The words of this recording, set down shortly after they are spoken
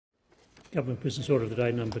Government Business Order of the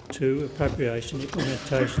Day number 2, Appropriation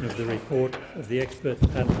Implementation of the Report of the Expert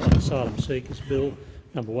Panel on Asylum Seekers Bill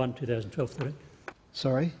number 1, 2012-13.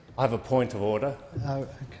 Sorry? I have a point of order. Oh,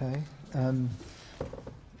 okay.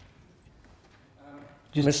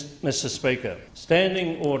 Mr Speaker,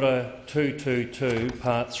 Standing Order 222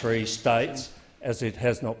 Part 3 states, as it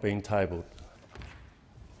has not been tabled.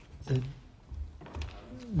 For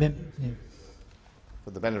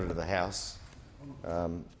the benefit of the House,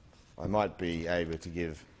 I might be able to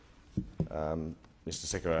give Mr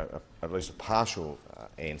Secretary at least a partial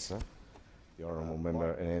answer, the honourable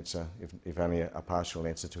member an answer, if only a partial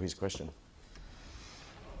answer to his question.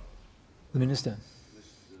 The Minister.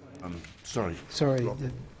 Sorry. Sorry,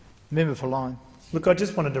 the member for Lyne. Look, I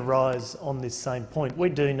just wanted to rise on this same point. We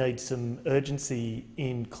do need some urgency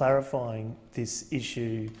in clarifying this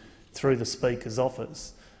issue through the Speaker's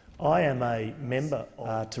office. I am a member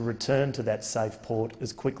to return to that safe port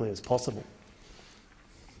as quickly as possible.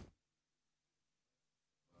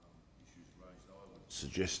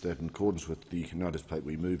 Suggest that in accordance with the notice plate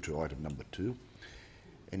we move to item number 2.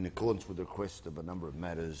 In accordance with the request of a number of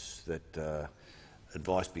matters that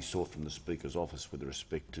advice be sought from the Speaker's office with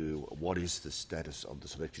respect to what is the status of the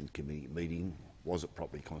selection committee meeting, was it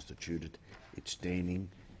properly constituted, its standing,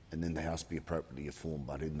 and then the House be appropriately informed.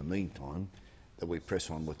 But in the meantime, that we press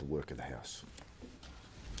on with the work of the House.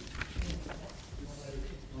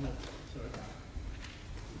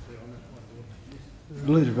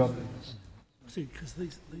 Because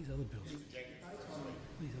these other bills.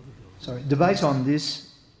 Sorry, debate on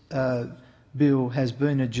this bill has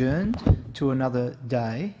been adjourned to another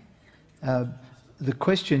day. The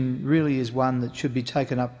question really is one that should be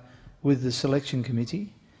taken up with the selection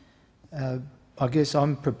committee. I guess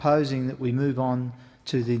I'm proposing that we move on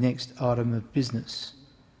to the next item of business.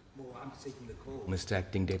 Well, I'm seeking the call, Mr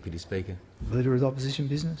Acting Deputy Speaker. Leader of the Opposition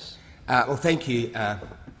Business. Well, thank you,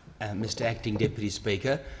 Mr Acting Deputy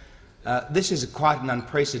Speaker. This is quite an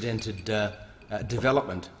unprecedented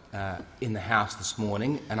development in the House this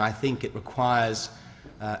morning, and I think it requires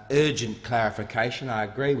urgent clarification. I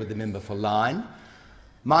agree with the member for Lyne.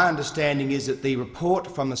 My understanding is that the report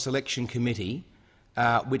from the Selection Committee,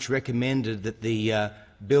 which recommended that the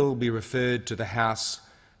bill be referred to the House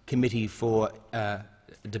Committee for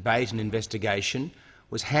debate and investigation,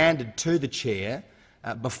 was handed to the Chair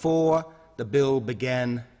before the bill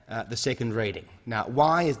began the second reading. Now,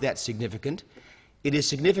 why is that significant? It is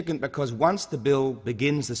significant because once the bill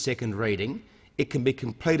begins the second reading, it can be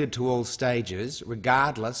completed to all stages,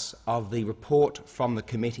 regardless of the report from the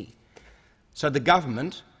committee. So the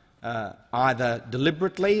government, either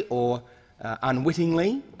deliberately or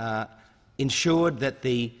unwittingly, ensured that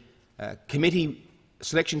the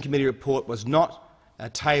Selection Committee report was not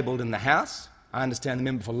tabled in the House. I understand the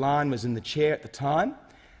member for Lyne was in the chair at the time,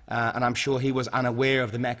 and I'm sure he was unaware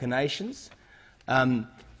of the machinations. And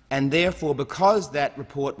therefore, because that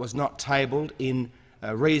report was not tabled in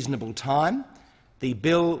a reasonable time, the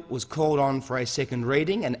bill was called on for a second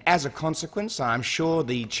reading, and as a consequence, I'm sure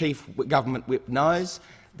the Chief Government Whip knows,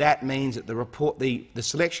 that means that the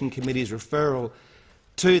Selection Committee's referral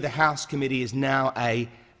to the House Committee is now a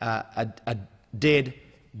dead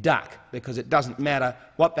duck, because it doesn't matter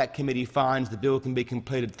what that committee finds, the bill can be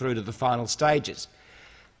completed through to the final stages.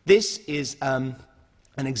 This is an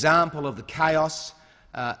example of the chaos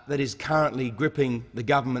that is currently gripping the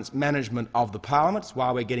government's management of the parliament. It's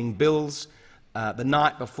why we're getting bills the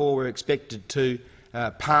night before we're expected to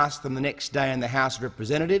pass them the next day in the House of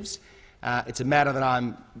Representatives. It's a matter that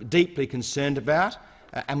I'm deeply concerned about,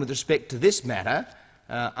 and with respect to this matter,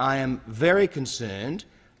 I am very concerned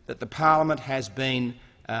that the parliament has been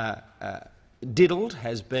diddled,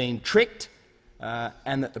 has been tricked,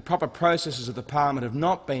 and that the proper processes of the parliament have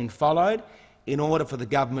not been followed in order for the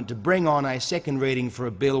government to bring on a second reading for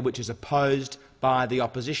a bill which is opposed by the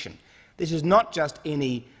opposition. This is not just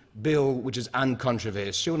any bill which is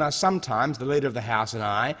uncontroversial. Now, sometimes the Leader of the House and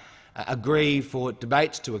I agree for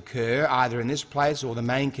debates to occur either in this place or the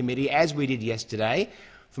main committee, as we did yesterday,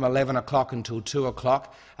 from 11 o'clock until 2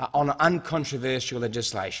 o'clock, on uncontroversial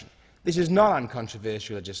legislation. This is not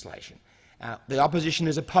uncontroversial legislation. The opposition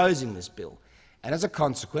is opposing this bill, and as a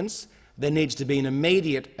consequence, there needs to be an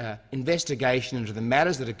immediate investigation into the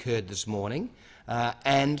matters that occurred this morning,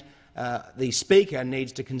 and the Speaker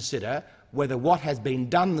needs to consider whether what has been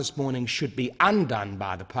done this morning should be undone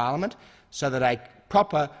by the parliament so that a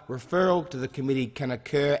proper referral to the committee can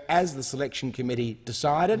occur as the Selection Committee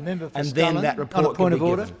decided, and then that report can be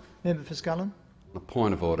given. Member for Scullin. On a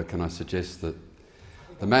point of order, can I suggest that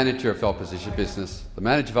the manager of opposition business,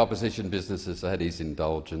 has had his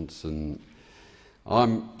indulgence, and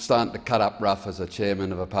I'm starting to cut up rough as a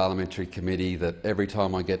chairman of a parliamentary committee that every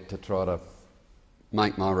time I get to try to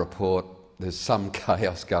make my report, there's some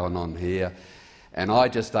chaos going on here. And I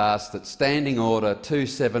just ask that Standing Order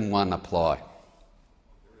 271 apply.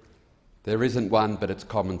 There isn't one, but it's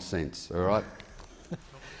common sense, all right?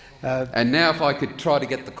 And now if I could try to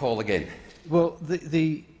get the call again. Well,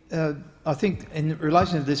 I think in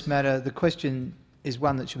relation to this matter, the question is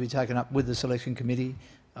one that should be taken up with the selection committee.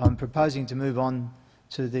 I'm proposing to move on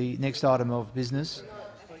to the next item of business.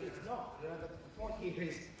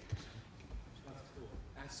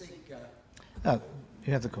 Oh,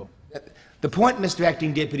 you have the call. The point, Mr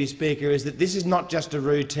Acting Deputy Speaker, is that this is not just a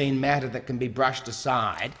routine matter that can be brushed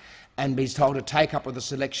aside and be told to take up with the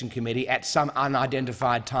selection committee at some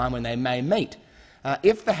unidentified time when they may meet.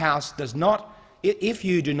 If the House does not, if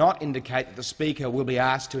you do not indicate that the Speaker will be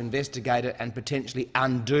asked to investigate it and potentially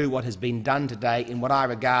undo what has been done today in what I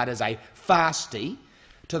regard as a fasty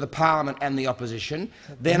to the Parliament and the opposition,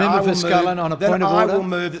 then I will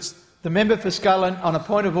move that the member for Scullin on a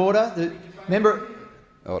point of order.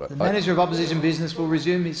 The Manager of Opposition Business will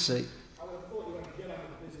resume his seat.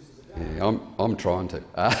 Yeah, I'm trying to.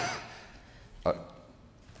 I've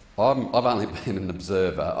only been an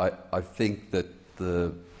observer. I think that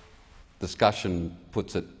the discussion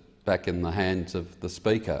puts it back in the hands of the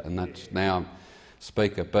Speaker, and that's now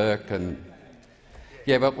Speaker Burke. And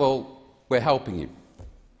yeah, but well, we're helping him,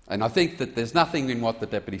 and I think that there's nothing in what the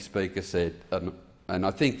Deputy Speaker said, and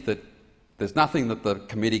I think that there's nothing that the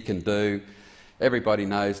committee can do. Everybody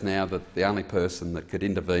knows now that the only person that could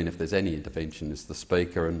intervene, if there's any intervention, is the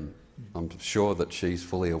Speaker, and I'm sure that she's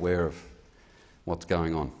fully aware of what's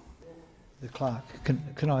going on. The clerk,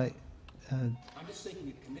 can I? I'm just seeking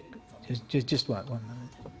a commitment from you. Just wait 1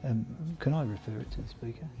 minute. Can I refer it to the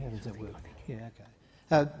Speaker? How does that work? Yeah,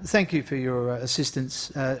 okay. Thank you for your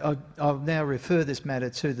assistance. I'll now refer this matter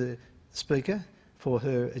to the Speaker for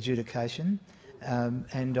her adjudication,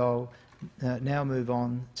 and I'll now move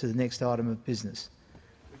on to the next item of business.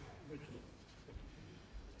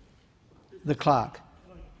 The clerk.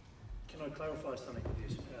 Can I clarify something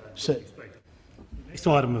with you, Speaker? The next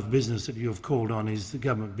item of business that you have called on is the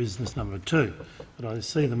government business number 2, but I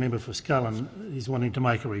see the member for Scullin is wanting to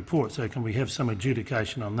make a report, so can we have some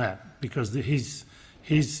adjudication on that? Because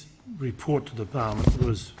his report to the Parliament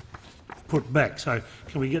was put back, so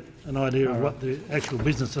can we get an idea of what the actual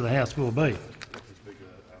business of the House will be?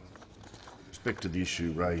 With respect to the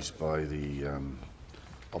issue raised by the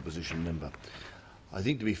opposition member, I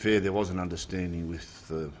think, to be fair, there was an understanding with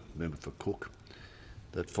the member for Cook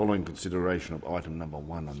that following consideration of item number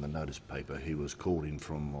 1 on the notice paper, he was called in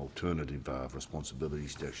from alternative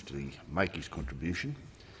responsibilities to actually make his contribution,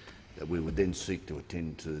 that we would then seek to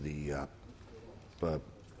attend to the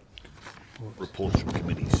reports from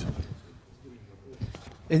committees.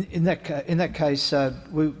 In that case,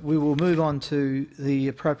 we will move on to the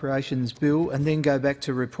appropriations bill and then go back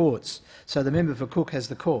to reports. So the member for Cook has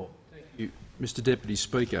the call. Thank you, Mr Deputy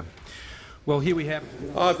Speaker. Well, here we have...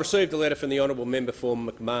 I've received a letter from the honourable member for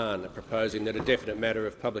McMahon proposing that a definite matter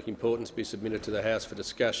of public importance be submitted to the House for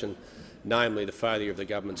discussion, namely the failure of the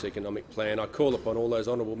government's economic plan. I call upon all those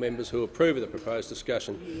honourable members who approve of the proposed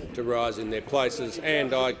discussion to rise in their places,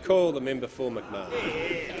 and I call the member for McMahon.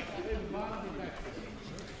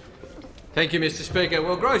 Thank you, Mr Speaker.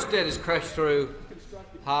 Well, gross debt has crashed through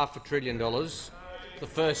 $500 billion, the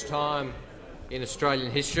first time in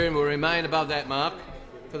Australian history, and will remain above that mark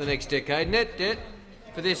for the next decade. Net debt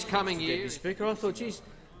for this coming year, Mr Speaker, I thought, geez,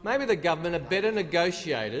 maybe the government are better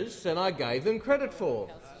negotiators than I gave them credit for,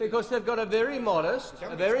 because they've got a very modest,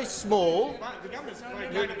 a very small... The government's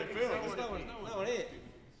located the field. There's no one here.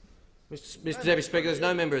 Mr Deputy Speaker, there's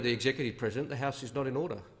no member of the executive present. The House is not in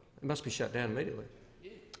order. It must be shut down immediately.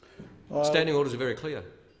 Standing orders are very clear.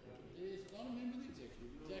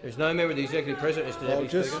 There's no member of the executive present, Mr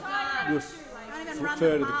Deputy Speaker. I'll just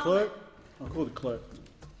refer to the clerk. I'll call the clerk.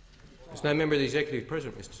 There's no member of the executive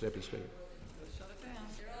present, Mr Deputy Speaker.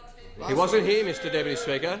 He wasn't here, Mr Deputy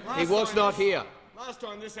Speaker. He was not here. Last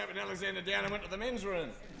time this happened, Alexander Downer went to the men's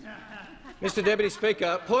room. Mr Deputy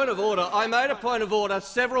Speaker, point of order. I made a point of order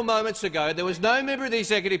several moments ago. There was no member of the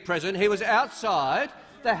executive present. He was outside.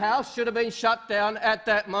 The House should have been shut down at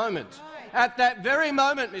that moment. At that very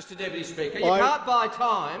moment, Mr Deputy Speaker. You can't buy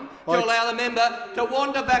time to allow the member to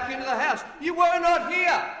wander back into the House. You were not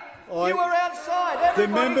here. You were outside.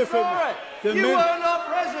 Everybody saw it. You were not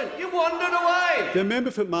present. You wandered away. The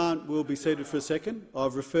member for Marn will be seated for a second.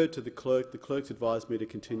 I've referred to the clerk. The clerk's advised me to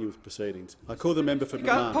continue with proceedings. I call the member for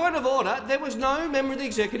Marn. Point of order. There was no member of the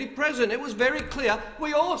executive present. It was very clear.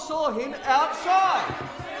 We all saw him outside.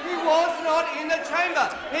 He was not in the chamber.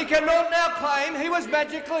 He cannot now claim he was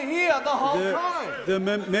magically here the whole time. The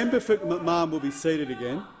member for McMahon will be seated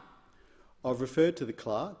again. I've referred to the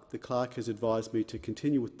clerk. The clerk has advised me to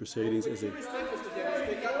continue with proceedings as a... You are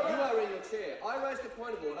in your chair. I raised a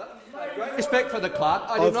point of order. Great respect for the clerk.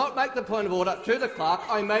 I did not make the point of order to the clerk.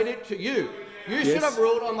 I made it to you. You should have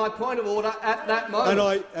ruled on my point of order at that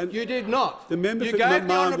moment. And you did not. The member you for gave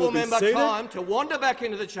the honourable will be member seated. time to wander back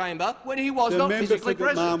into the chamber when he was not physically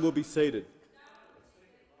present. The member for McMahon will be seated.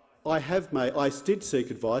 I did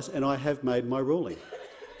seek advice and I have made my ruling.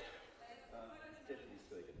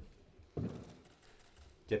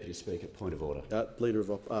 Deputy Speaker, point of order.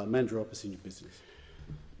 Manager of Opposition Business.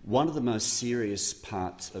 One of the most serious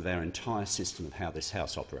parts of our entire system of how this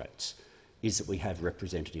House operates is that we have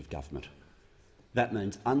representative government. That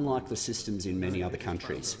means, unlike the systems in many other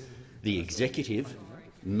countries, the executive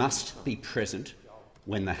must be present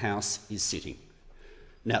when the House is sitting.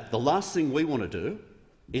 Now, the last thing we want to do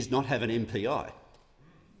is not have an MPI.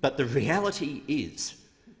 But the reality is,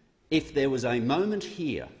 if there was a moment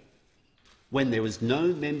here when there was no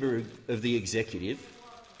member of the executive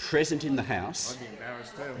present in the House,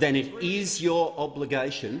 then it is your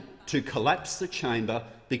obligation to collapse the chamber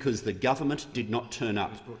because the government did not turn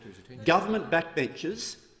up. Government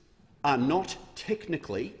backbenchers are not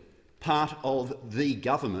technically part of the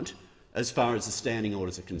government as far as the standing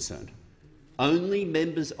orders are concerned. Only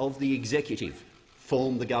members of the executive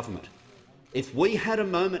form the government. If we had a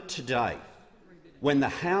moment today when the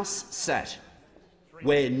House sat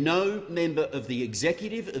where no member of the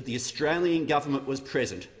executive of the Australian government was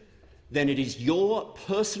present, then it is your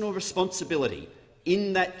personal responsibility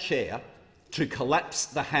in that chair to collapse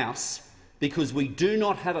the House, because we do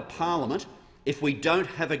not have a parliament if we don't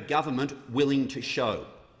have a government willing to show.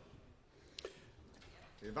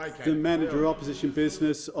 The Manager of Opposition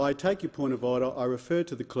Business, I take your point of order. I refer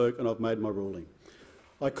to the clerk and I've made my ruling.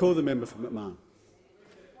 I call the member for McMahon.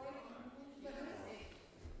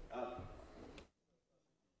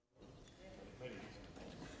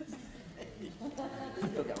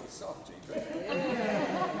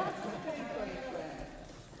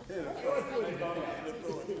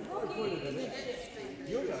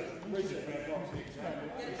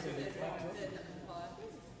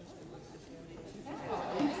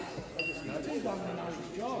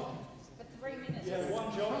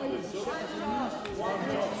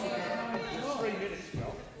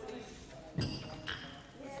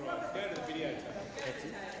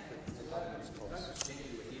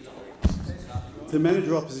 The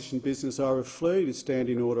Manager of Opposition Business, I refer to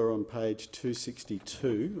standing order on page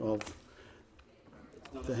 262 of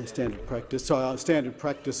the standard practice.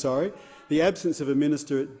 The absence of a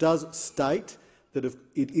minister does state that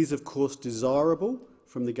it is, of course, desirable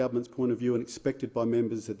from the government's point of view and expected by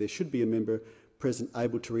members that there should be a member present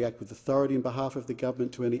able to react with authority on behalf of the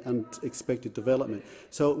government to any unexpected development.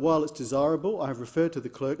 So while it's desirable, I have referred to the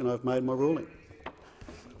clerk and I have made my ruling.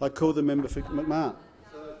 I call the member for McMahon.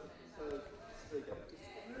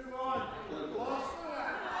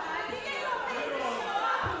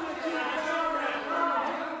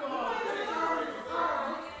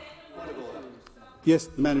 Yes,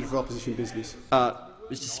 the Manager for Opposition Business.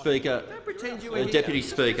 Mr Speaker, Deputy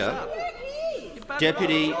Speaker,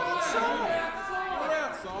 Deputy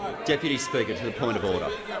Speaker, to the point of order.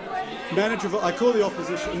 I call the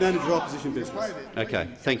Manager of Opposition Business. Okay,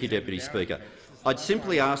 thank you, Deputy Speaker. I'd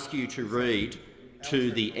simply ask you to read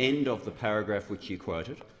to the end of the paragraph which you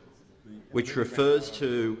quoted, which refers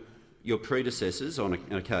to your predecessors on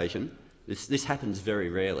an occasion. This happens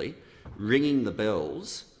very rarely, ringing the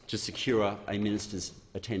bells to secure a minister's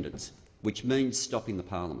attendance, which means stopping the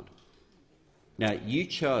parliament. Now, you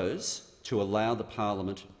chose to allow the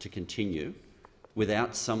parliament to continue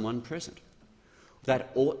without someone present.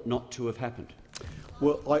 That ought not to have happened.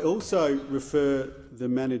 Well, I also refer the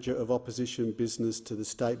Manager of Opposition Business to the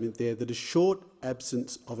statement there that a short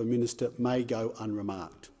absence of a minister may go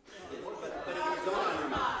unremarked.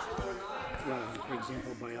 Well, for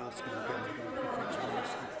example, by asking the government to fetch a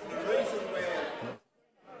minister.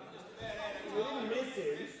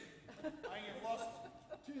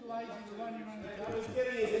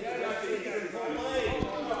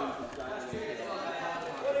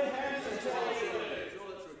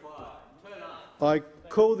 I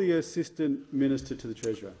call the Assistant Minister to the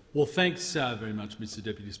Treasurer. Well, thanks very much, Mr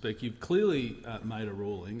Deputy Speaker. You've clearly made a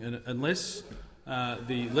ruling, and unless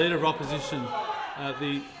the Leader of Opposition,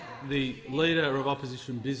 the Leader of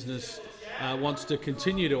Opposition Business wants to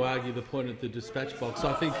continue to argue the point at the dispatch box,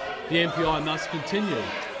 I think the MPI must continue.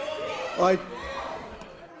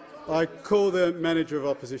 I call the manager of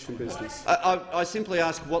opposition business. I simply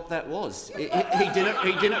ask what that was. He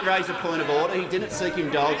didn't raise a point of order. He didn't seek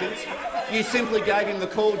indulgence. You simply gave him the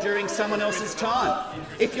call during someone else's time.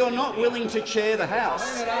 If you're not willing to chair the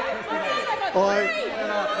House, I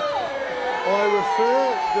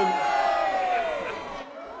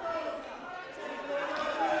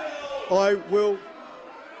will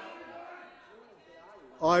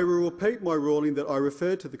repeat my ruling that I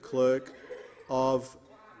refer to the clerk. I've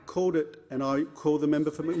called it, and I call the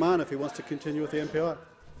member for McMahon if he wants to continue with the MPI.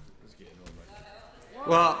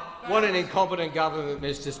 Well, what an incompetent government,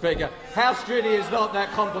 Mr Speaker. House duty is not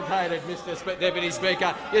that complicated, Mr Deputy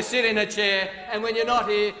Speaker. You sit in a chair, and when you're not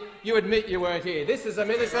here, you admit you weren't here. This is a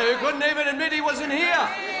minister who couldn't even admit he wasn't here.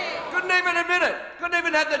 Couldn't even admit it. Couldn't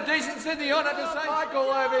even have the decency and the honour to say, Michael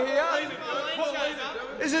over here.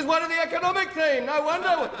 This is one of the economic team. No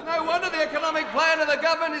wonder the economic plan of the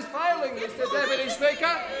government is failing, Mr Deputy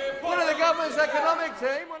Speaker. One of the government's economic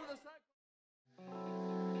team.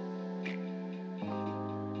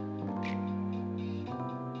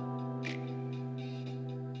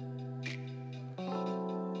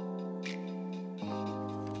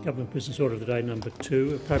 Government Business Order of the Day number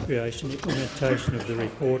 2, Appropriation Implementation of the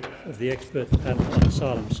Report of the Expert Panel on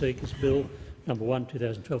Asylum Seekers Bill number 1,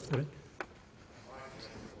 2012-13.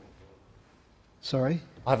 Sorry?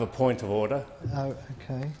 I have a point of order. Oh,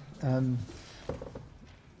 okay.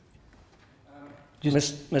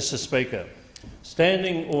 Mr Speaker,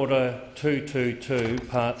 Standing Order 222,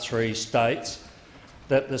 Part 3 states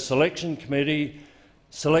that the Selection Committee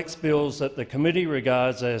selects bills that the committee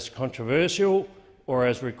regards as controversial or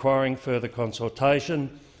as requiring further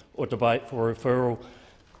consultation or debate for referral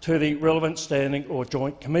to the relevant standing or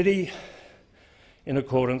joint committee in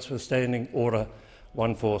accordance with Standing Order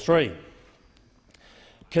 143.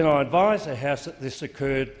 Can I advise the House that this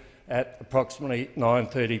occurred at approximately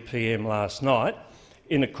 9:30 p.m. last night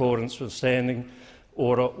in accordance with Standing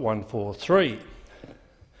Order 143?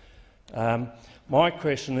 My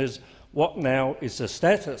question is, what now is the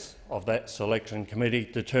status of that Selection Committee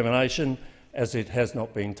determination, as it has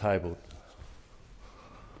not been tabled?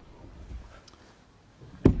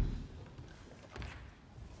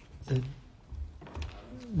 For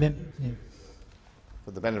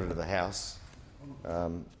the benefit of the House, I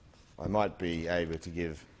might be able to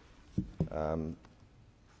give Mr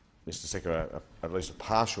Secker at least a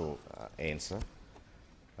partial answer.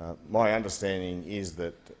 My understanding is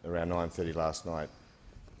that around 9:30 last night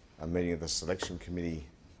a meeting of the Selection Committee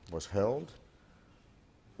was held,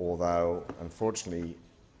 although unfortunately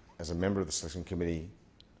as a member of the Selection Committee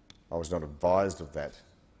I was not advised of that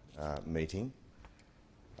meeting.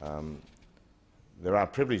 There are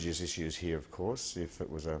privileges issues here, of course, if it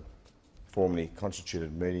was a formally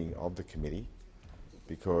constituted meeting of the committee,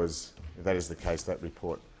 because if that is the case, that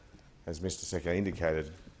report, as Mr Secker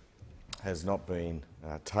indicated, has not been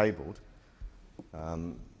tabled.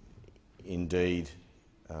 Indeed,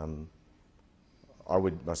 I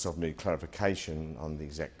would myself need clarification on the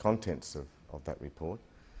exact contents of that report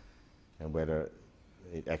and whether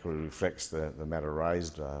it accurately reflects the matter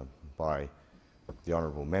raised by the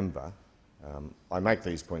honourable member. I make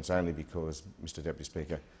these points only because, Mr Deputy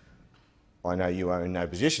Speaker, I know you are in no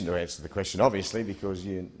position to answer the question, obviously, because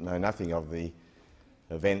you know nothing of the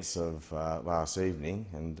events of last evening,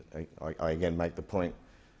 and I again make the point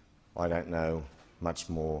I don't know much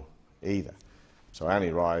more either. So I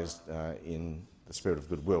only rise in the spirit of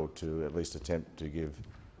goodwill to at least attempt to give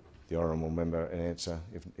the honourable member an answer,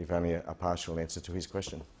 if only a partial answer to his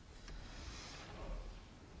question.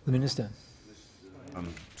 The Minister.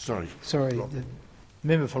 Sorry. The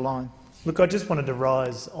member for Lyne. Look, I just wanted to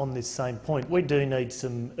rise on this same point. We do need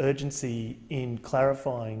some urgency in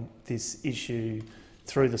clarifying this issue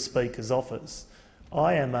through the Speaker's office.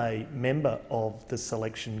 I am a member of the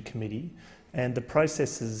Selection Committee, and the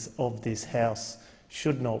processes of this House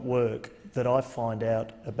should not work that I find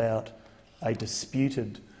out about a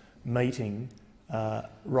disputed meeting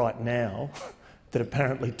right now that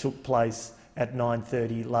apparently took place at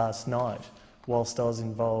 9:30 last night whilst I was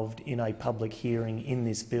involved in a public hearing in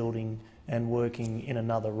this building and working in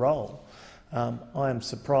another role. I am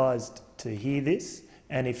surprised to hear this,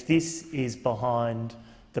 and if this is behind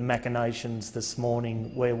the machinations this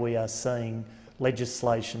morning where we are seeing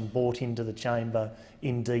legislation brought into the chamber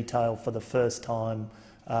in detail for the first time,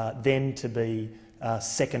 then to be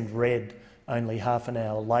second read only half an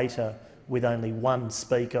hour later with only one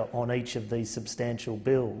speaker on each of these substantial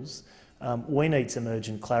bills, we need some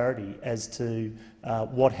urgent clarity as to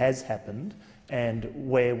what has happened and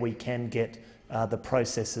where we can get the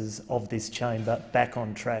processes of this chamber back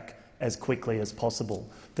on track as quickly as possible.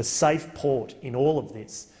 The safe port in all of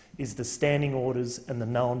this is the standing orders and the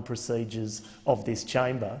known procedures of this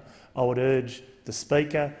chamber. I would urge the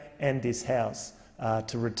Speaker and this House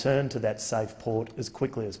to return to that safe port as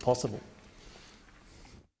quickly as possible.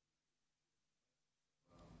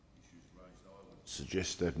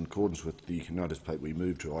 Suggest that in accordance with the notice plate we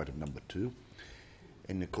move to item number 2.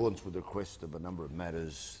 In accordance with the request of a number of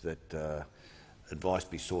matters that advice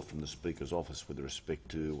be sought from the Speaker's office with respect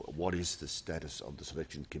to what is the status of the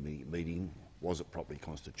selection committee meeting, was it properly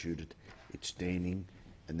constituted, its standing,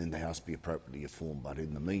 and then the House be appropriately informed. But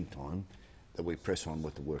in the meantime, that we press on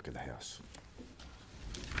with the work of the House.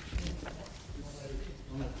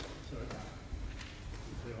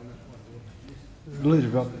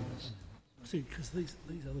 Because these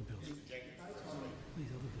other bills.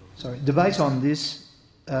 Sorry, debate on this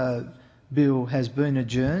bill has been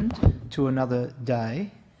adjourned to another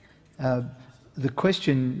day. The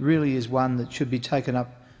question really is one that should be taken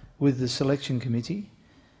up with the selection committee.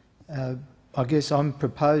 I guess I'm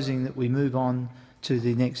proposing that we move on to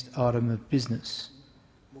the next item of business.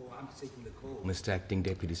 Well, I'm seeking the call, Mr. Acting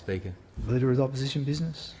Deputy Speaker. Leader of the Opposition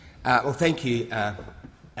Business. Well, thank you,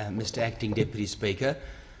 Mr. Acting Deputy Speaker.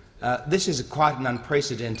 This is quite an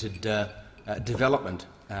unprecedented development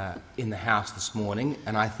in the House this morning,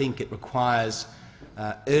 and I think it requires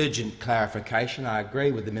urgent clarification. I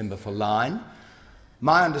agree with the member for Lyne.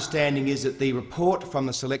 My understanding is that the report from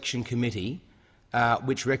the Selection Committee,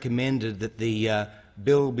 which recommended that the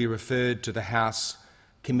bill be referred to the House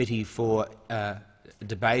Committee for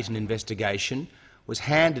Debate and Investigation, was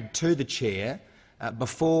handed to the Chair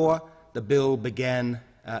before the bill began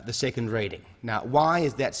the second reading. Now, why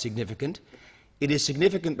is that significant? It is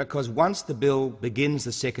significant because once the bill begins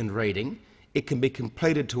the second reading, it can be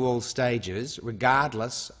completed to all stages,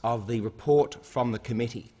 regardless of the report from the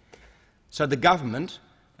committee. So the government,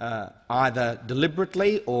 either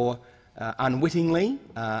deliberately or unwittingly,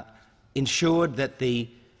 ensured that the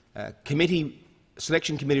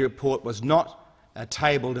Selection Committee report was not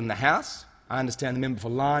tabled in the House. I understand the member for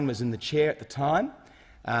Lyne was in the chair at the time,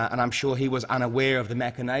 and I'm sure he was unaware of the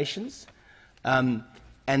machinations.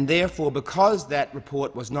 And therefore, because that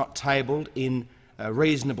report was not tabled in a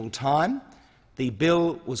reasonable time, the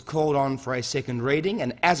bill was called on for a second reading,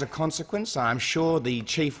 and as a consequence, I'm sure the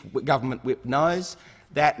Chief Government Whip knows,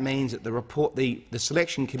 that means that the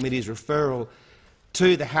Selection Committee's referral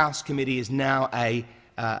to the House Committee is now a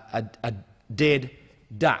dead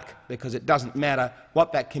duck, because it doesn't matter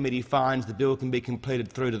what that committee finds, the bill can be completed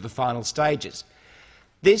through to the final stages.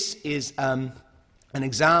 This is an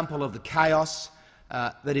example of the chaos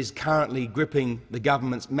that is currently gripping the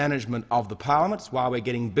government's management of the parliament. It's why we're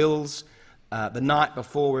getting bills the night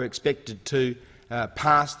before we're expected to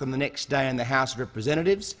pass them the next day in the House of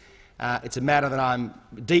Representatives. It's a matter that I'm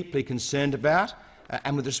deeply concerned about,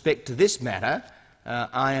 and with respect to this matter,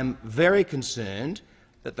 I am very concerned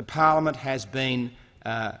that the parliament has been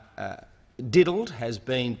diddled, has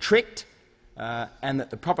been tricked, and that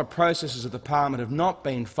the proper processes of the parliament have not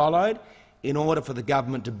been followed in order for the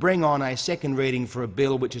government to bring on a second reading for a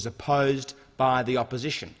bill which is opposed by the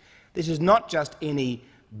opposition. This is not just any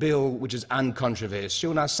bill which is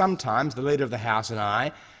uncontroversial. Now, sometimes the Leader of the House and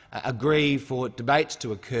I agree for debates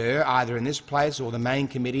to occur either in this place or the main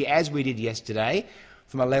committee, as we did yesterday,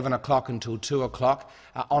 from 11 o'clock until 2 o'clock,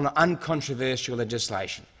 on uncontroversial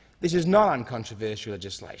legislation. This is not uncontroversial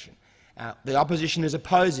legislation. The opposition is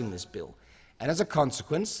opposing this bill, and as a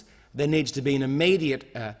consequence, there needs to be an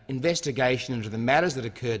immediate investigation into the matters that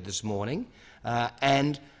occurred this morning,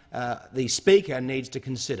 and the Speaker needs to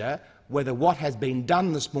consider whether what has been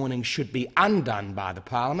done this morning should be undone by the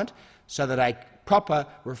parliament so that a proper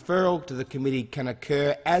referral to the committee can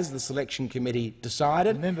occur as the Selection Committee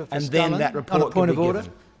decided, and then that report can be given.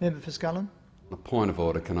 Member for Scullin. On a point of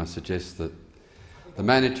order, can I suggest that the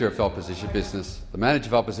manager of opposition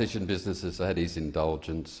business has had his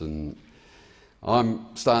indulgence, and I'm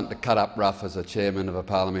starting to cut up rough as a chairman of a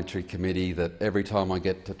parliamentary committee that every time I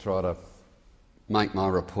get to try to make my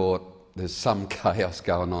report, there's some chaos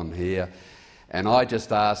going on here, and I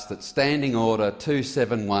just ask that Standing Order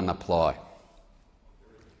 271 apply.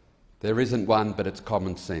 There isn't one, but it's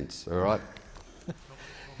common sense, all right?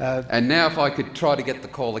 And now if I could try to get the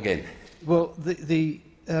call again. Well,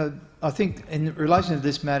 I think in relation to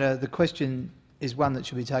this matter, the question is one that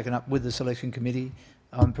should be taken up with the Selection Committee.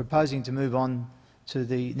 I'm proposing to move on to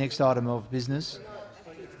the next item of business.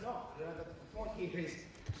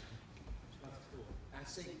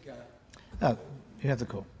 Oh, you have the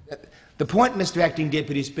call. The point, Mr Acting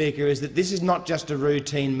Deputy Speaker, is that this is not just a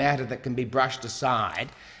routine matter that can be brushed aside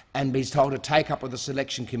and be told to take up with the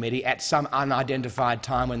Selection Committee at some unidentified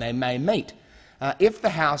time when they may meet. If the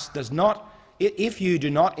House does not if you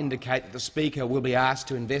do not indicate that the Speaker will be asked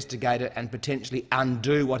to investigate it and potentially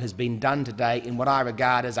undo what has been done today in what I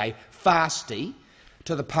regard as a fasty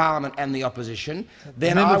to the Parliament and the opposition,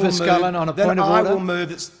 then I will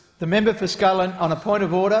move. The member for Scullin on a point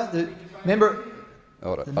of order. The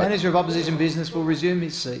Manager of Opposition Business will resume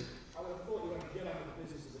his seat.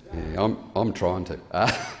 Yeah, I'm trying to.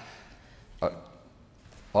 I've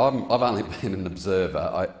only been an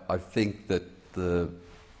observer. I think that the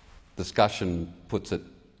discussion puts it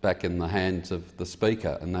back in the hands of the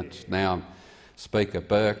Speaker, and that's now Speaker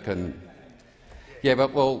Burke. And yeah,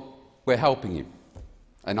 but well, we're helping him,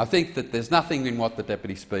 and I think that there's nothing in what the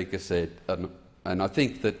Deputy Speaker said, and I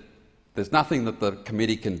think that there's nothing that the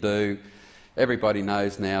committee can do. Everybody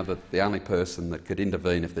knows now that the only person that could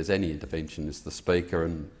intervene, if there's any intervention, is the Speaker,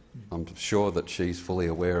 and I'm sure that she's fully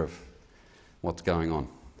aware of what's going on.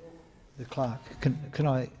 The clerk, can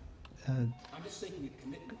I? I'm just seeking a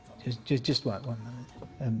commitment from just wait 1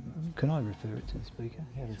 minute. Can I refer it to the Speaker?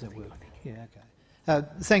 How does that work? Yeah, okay.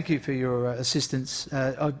 Thank you for your assistance.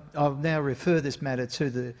 I'll now refer this matter to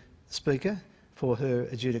the Speaker for her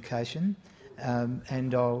adjudication,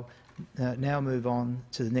 and I'll now move on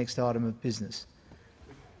to the next item of business.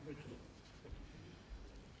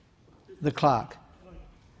 The clerk.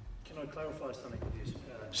 Can I clarify something with you,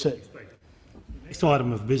 Sir. The next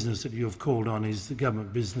item of business that you have called on is the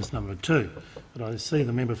government business number 2, but I see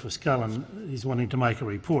the member for Scullin is wanting to make a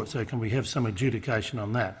report, so can we have some adjudication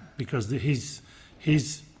on that? Because his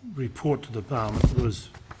report to the Parliament was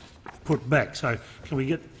put back, so can we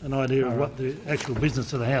get an idea of what the actual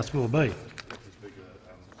business of the House will be?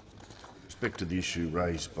 With respect to the issue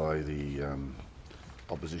raised by the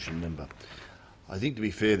opposition member, I think, to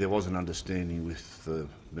be fair, there was an understanding with the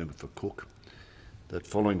member for Cook that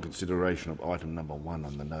following consideration of item number 1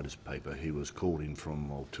 on the notice paper, he was called in from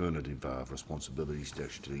alternative responsibilities to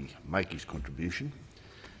actually make his contribution,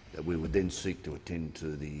 that we would then seek to attend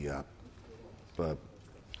to the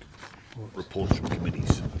reports from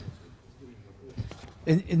committees.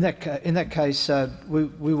 In that case,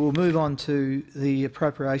 we will move on to the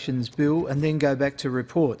appropriations bill and then go back to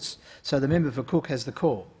reports. So the member for Cook has the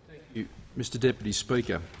call. Thank you, Mr Deputy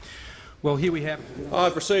Speaker. Well, here we have.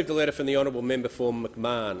 I've received a letter from the honourable member for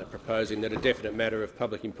McMahon proposing that a definite matter of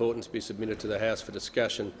public importance be submitted to the House for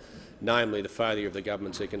discussion, namely the failure of the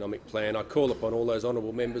government's economic plan. I call upon all those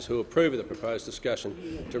honourable members who approve of the proposed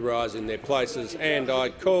discussion to rise in their places, and I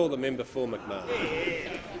call the member for McMahon.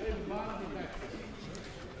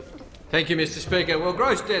 Thank you, Mr Speaker. Well,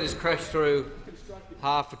 gross debt has crashed through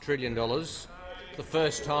 $500 billion, the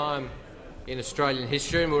first time in Australian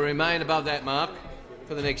history, and will remain above that mark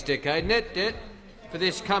for the next decade. Net debt for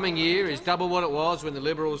this coming year is double what it was when the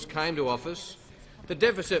Liberals came to office. The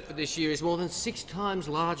deficit for this year is more than 6 times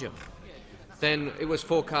larger than it was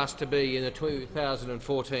forecast to be in the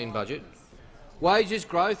 2014 budget. Wages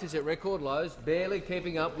growth is at record lows, barely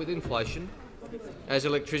keeping up with inflation. As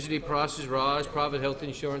electricity prices rise, private health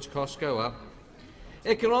insurance costs go up.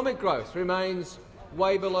 Economic growth remains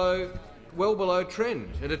well below trend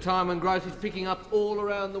at a time when growth is picking up all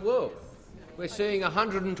around the world. We're seeing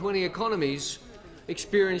 120 economies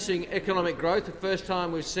experiencing economic growth, the first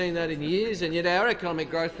time we've seen that in years, and yet our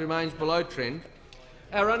economic growth remains below trend.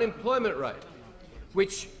 Our unemployment rate,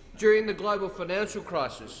 which during the global financial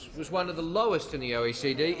crisis was one of the lowest in the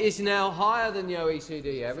OECD, is now higher than the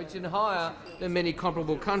OECD average and higher than many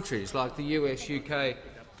comparable countries like the US, UK,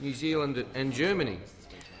 New Zealand and Germany.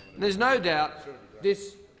 And there's no doubt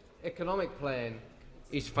this economic plan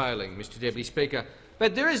is failing, Mr Deputy Speaker.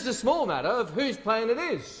 But there is the small matter of whose plan it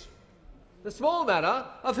is, the small matter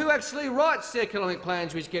of who actually writes the economic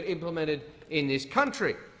plans which get implemented in this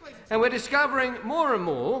country. And we're discovering more and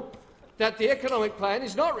more that the economic plan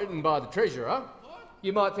is not written by the Treasurer.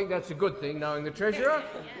 You might think that's a good thing, knowing the Treasurer,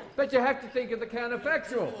 but you have to think of the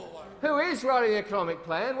counterfactual. Who is writing the economic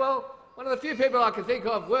plan? Well, one of the few people I can think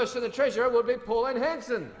of worse than the Treasurer would be Pauline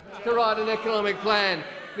Hanson to write an economic plan,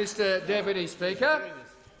 Mr Deputy Speaker.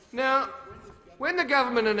 Now, when the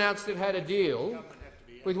government announced it had a deal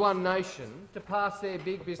with One Nation to pass their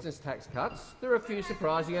big business tax cuts, there are a few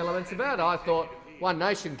surprising elements about it. I thought One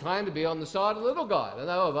Nation claimed to be on the side of the little guy, and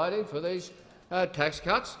they were voting for these tax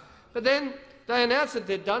cuts. But then they announced that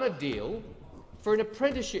they'd done a deal for an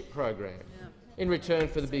apprenticeship program in return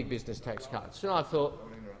for the big business tax cuts. And I thought,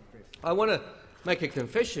 I want to make a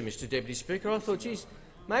confession, Mr Deputy Speaker. I thought, geez,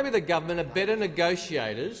 maybe the government are better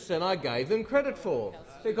negotiators than I gave them credit for,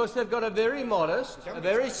 because they've got a very modest, a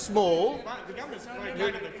very small. The government's playing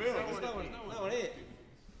game in the field. There's no one here.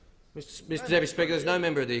 Mr Deputy Speaker, there's no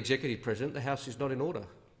member of the Executive President. The House is not in order.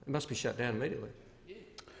 It must be shut down immediately.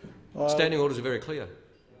 Standing orders are very clear.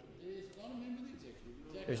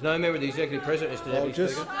 There's no member of the executive present, Mr Deputy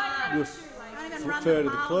Speaker. I'll just refer to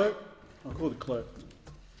the clerk. I'll call the clerk.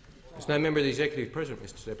 There's no member of the executive present,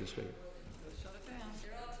 Mr Deputy Speaker.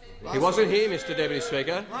 He wasn't here, Mr Deputy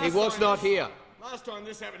Speaker. He was not here. Last time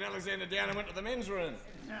this happened, Alexander Downer went to the men's room.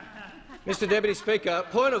 Mr Deputy Speaker,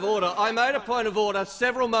 point of order. I made a point of order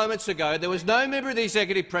several moments ago. There was no member of the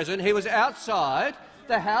executive present. He was outside.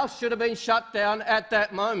 The House should have been shut down at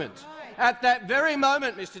that moment. At that very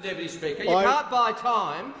moment, Mr Deputy Speaker. You can't buy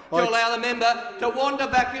time to allow the member to wander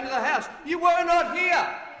back into the House. You were not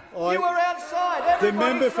here. You were outside.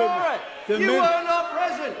 Everybody saw it. You were not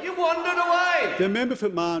present. You wandered away. The member for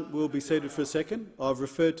Marn will be seated for a second. I've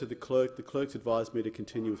referred to the clerk. The clerk's advised me to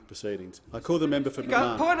continue with proceedings. I call the member for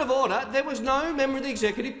Marn. Point of order. There was no member of the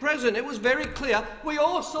executive present. It was very clear. We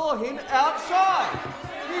all saw him outside.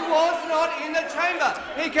 He was not in the chamber.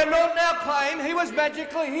 He cannot now claim he was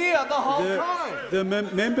magically here the whole time. The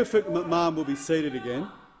member for Marn will be seated again.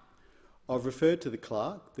 I've referred to the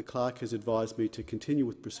clerk. The clerk has advised me to continue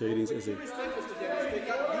with proceedings as a...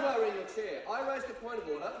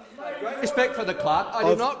 Great respect for the clerk. I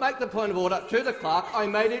did not make the point of order to the clerk. I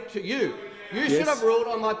made it to you. You should have ruled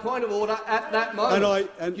on my point of order at that moment.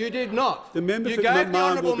 And you did not. You gave the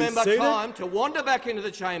honourable member time to wander back into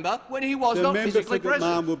the chamber when he was not physically present. The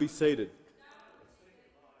member for will be seated.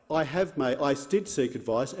 I did seek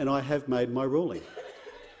advice and I have made my ruling.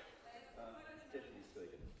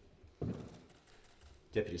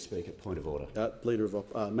 Deputy Speaker, point of order.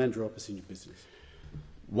 Manager Opposition Business.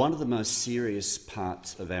 One of the most serious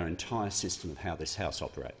parts of our entire system of how this House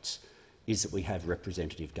operates is that we have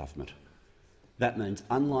representative government. That means,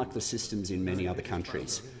 unlike the systems in many other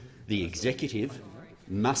countries, the executive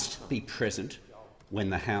must be present when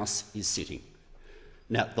the House is sitting.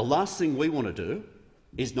 Now, the last thing we want to do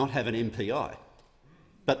is not have an MPI.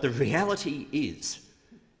 But the reality is,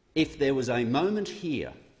 if there was a moment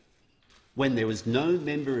here when there was no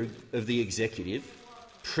member of the executive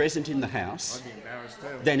present in the House,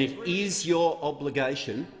 then it is your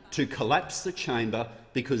obligation to collapse the chamber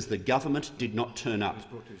because the government did not turn up.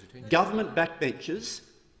 Government backbenchers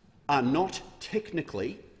are not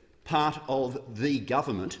technically part of the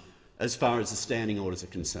government as far as the standing orders are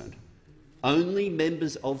concerned. Only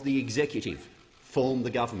members of the executive form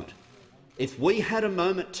the government. If we had a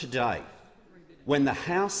moment today when the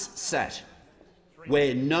House sat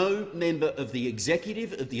where no member of the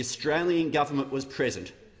executive of the Australian government was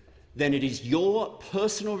present, then it is your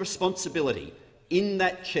personal responsibility in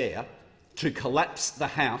that chair to collapse the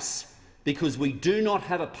House, because we do not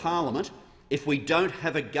have a parliament if we don't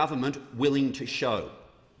have a government willing to show.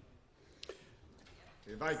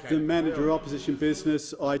 The Manager Opposition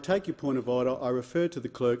Business. I take your point of order. I refer to the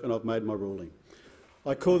clerk and I've made my ruling.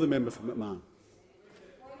 I call the member for McMahon.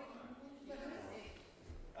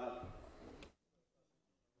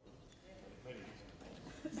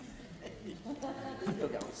 You're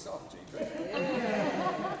going soft,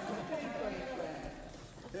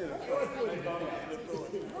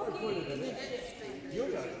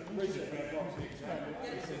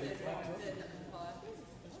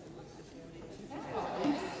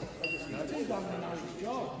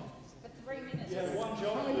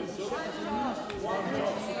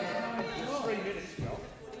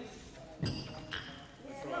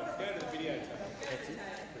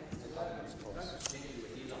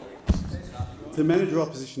 The Manager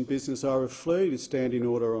Opposition Business. I refer you to standing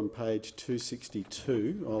order on page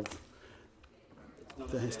 262 of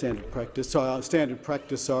the standard practice.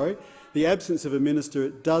 The absence of a minister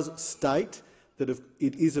does state that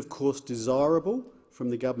it is, of course, desirable from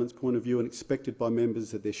the government's point of view and expected by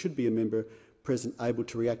members that there should be a member present able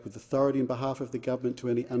to react with authority on behalf of the government to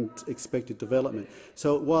any unexpected development.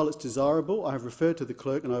 So while it's desirable, I have referred to the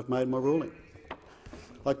clerk and I have made my ruling.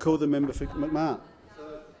 I call the member for McMahon.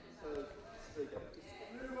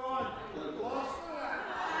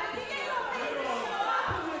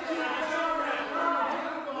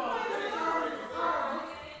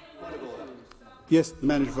 Yes, the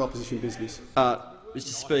Manager for Opposition Business. Mr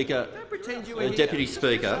Speaker, Deputy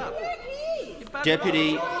Speaker,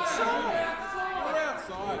 Deputy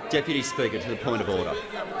Speaker, to the point of order.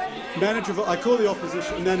 I call the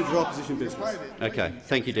opposition Manager Opposition Business. Okay,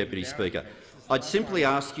 thank you, Deputy Speaker. I'd simply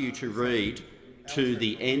ask you to read to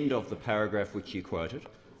the end of the paragraph which you quoted,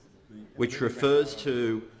 which refers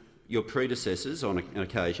to your predecessors on an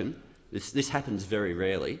occasion. This happens very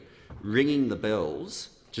rarely, ringing the bells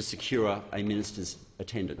to secure a minister's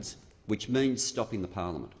attendance, which means stopping the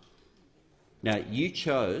parliament. Now, you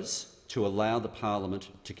chose to allow the parliament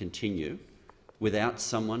to continue without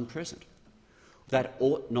someone present. That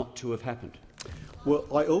ought not to have happened. Well,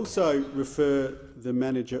 I also refer the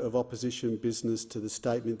Manager of Opposition Business to the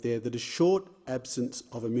statement there that a short absence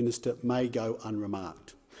of a minister may go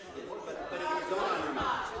unremarked.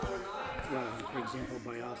 Well, for example,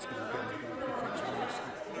 by asking the government to fetch a minister.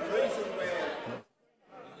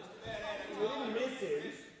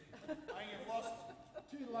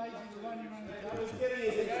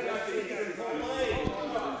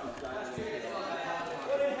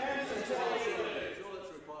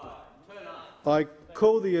 I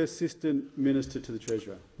call the Assistant Minister to the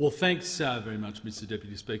Treasurer. Well, thanks very much, Mr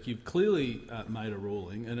Deputy Speaker. You've clearly made a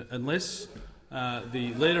ruling, and unless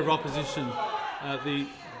the Leader of Opposition,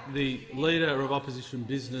 the Leader of Opposition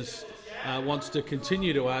Business wants to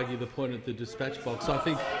continue to argue the point at the dispatch box, I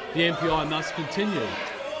think the MPI must continue.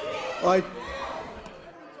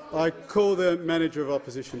 I call the Manager of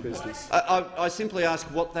Opposition Business. I simply ask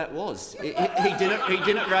what that was. He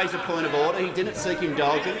didn't raise a point of order. He didn't seek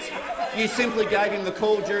indulgence. You simply gave him the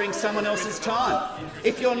call during someone else's time.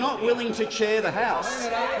 If you're not willing to chair the House,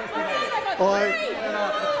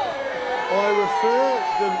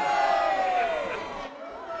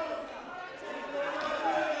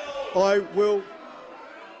 I will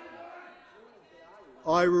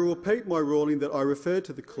repeat my ruling that I refer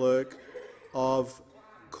to the clerk. I've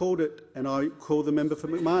called it, and I call the member for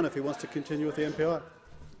McMahon if he wants to continue with the MPI.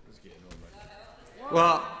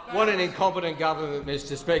 Well, what an incompetent government,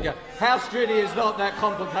 Mr Speaker. House duty is not that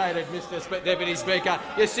complicated, Mr Deputy Speaker.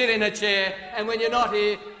 You sit in a chair, and when you're not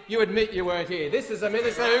here, you admit you weren't here. This is a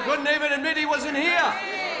minister who couldn't even admit he wasn't here.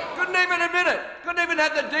 Couldn't even admit it. Couldn't even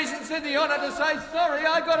have the decency and the honour to say, sorry,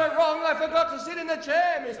 I got it wrong, I forgot to sit in the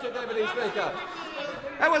chair, Mr Deputy Speaker.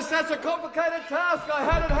 That was such a complicated task I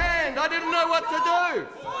had at hand. I didn't know what to do.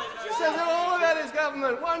 Says it all about his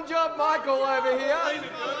government. One job, Michael, over here.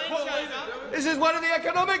 This is one of the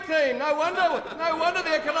economic team. No wonder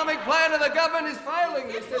the economic plan of the government is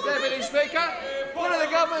failing, Mr Deputy Speaker. One of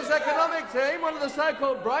the government's economic team, one of the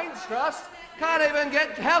so-called brains trust, can't even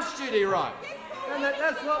get house duty right. And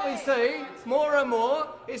that's what we see more and more,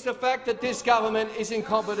 is the fact that this government is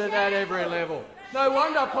incompetent at every level. No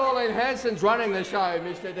wonder Pauline Hanson's running the show,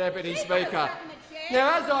 Mr Deputy Speaker.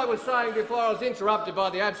 Now, as I was saying before, I was interrupted by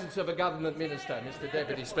the absence of a government minister, Mr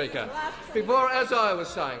Deputy Speaker. As I was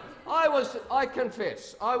saying, I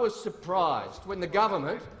confess, I was surprised when the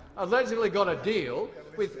government allegedly got a deal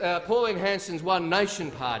with Pauline Hanson's One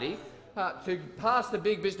Nation party to pass the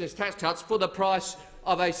big business tax cuts for the price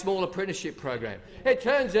of a small apprenticeship program. It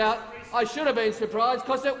turns out I should have been surprised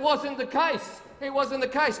because it wasn't the case. It wasn't the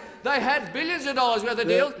case. They had billions of dollars worth of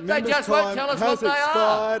deals. They just won't tell us what they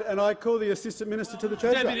are. And I call the Assistant Minister to the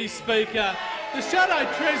Treasurer. Deputy Speaker, the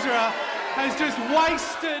Shadow Treasurer has just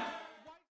wasted